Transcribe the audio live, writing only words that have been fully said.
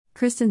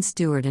Kristen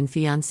Stewart and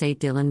fiancé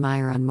Dylan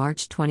Meyer on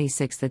March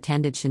 26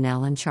 attended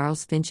Chanel and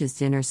Charles Finch's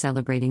dinner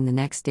celebrating the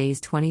next day's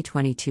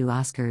 2022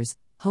 Oscars,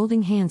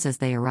 holding hands as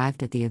they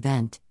arrived at the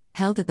event,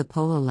 held at the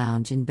Polo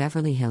Lounge in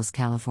Beverly Hills,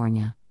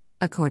 California,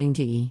 according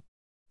to E!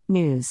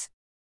 News.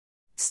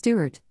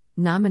 Stewart,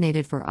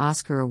 nominated for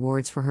Oscar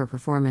awards for her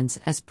performance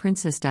as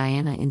Princess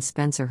Diana in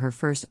Spencer, her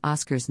first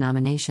Oscars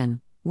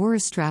nomination, wore a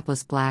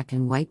strapless black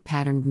and white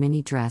patterned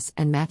mini dress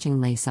and matching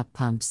lace-up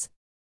pumps.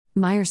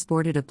 Meyer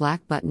sported a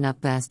black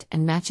button-up vest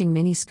and matching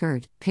mini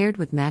skirt, paired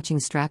with matching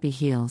strappy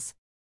heels,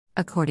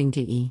 according to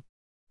E!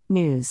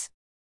 News.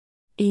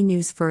 E!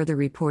 News further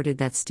reported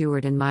that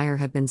Stewart and Meyer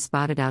have been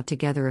spotted out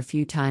together a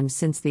few times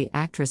since the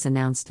actress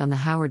announced on The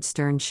Howard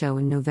Stern Show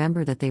in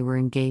November that they were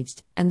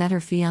engaged, and that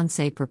her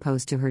fiancé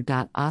proposed to her.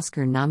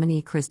 Oscar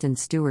nominee Kristen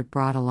Stewart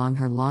brought along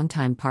her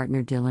longtime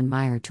partner Dylan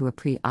Meyer to a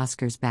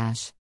pre-Oscars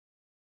bash.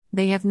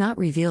 They have not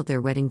revealed their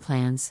wedding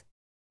plans.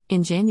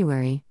 In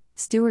January,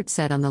 Stewart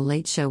said on The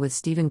Late Show with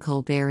Stephen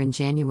Colbert in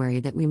January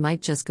that we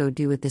might just go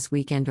do it this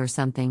weekend or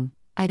something,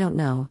 I don't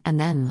know, and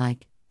then,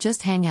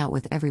 just hang out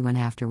with everyone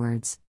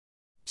afterwards.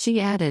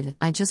 She added,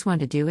 I just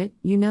want to do it,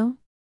 you know?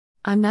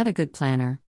 I'm not a good planner.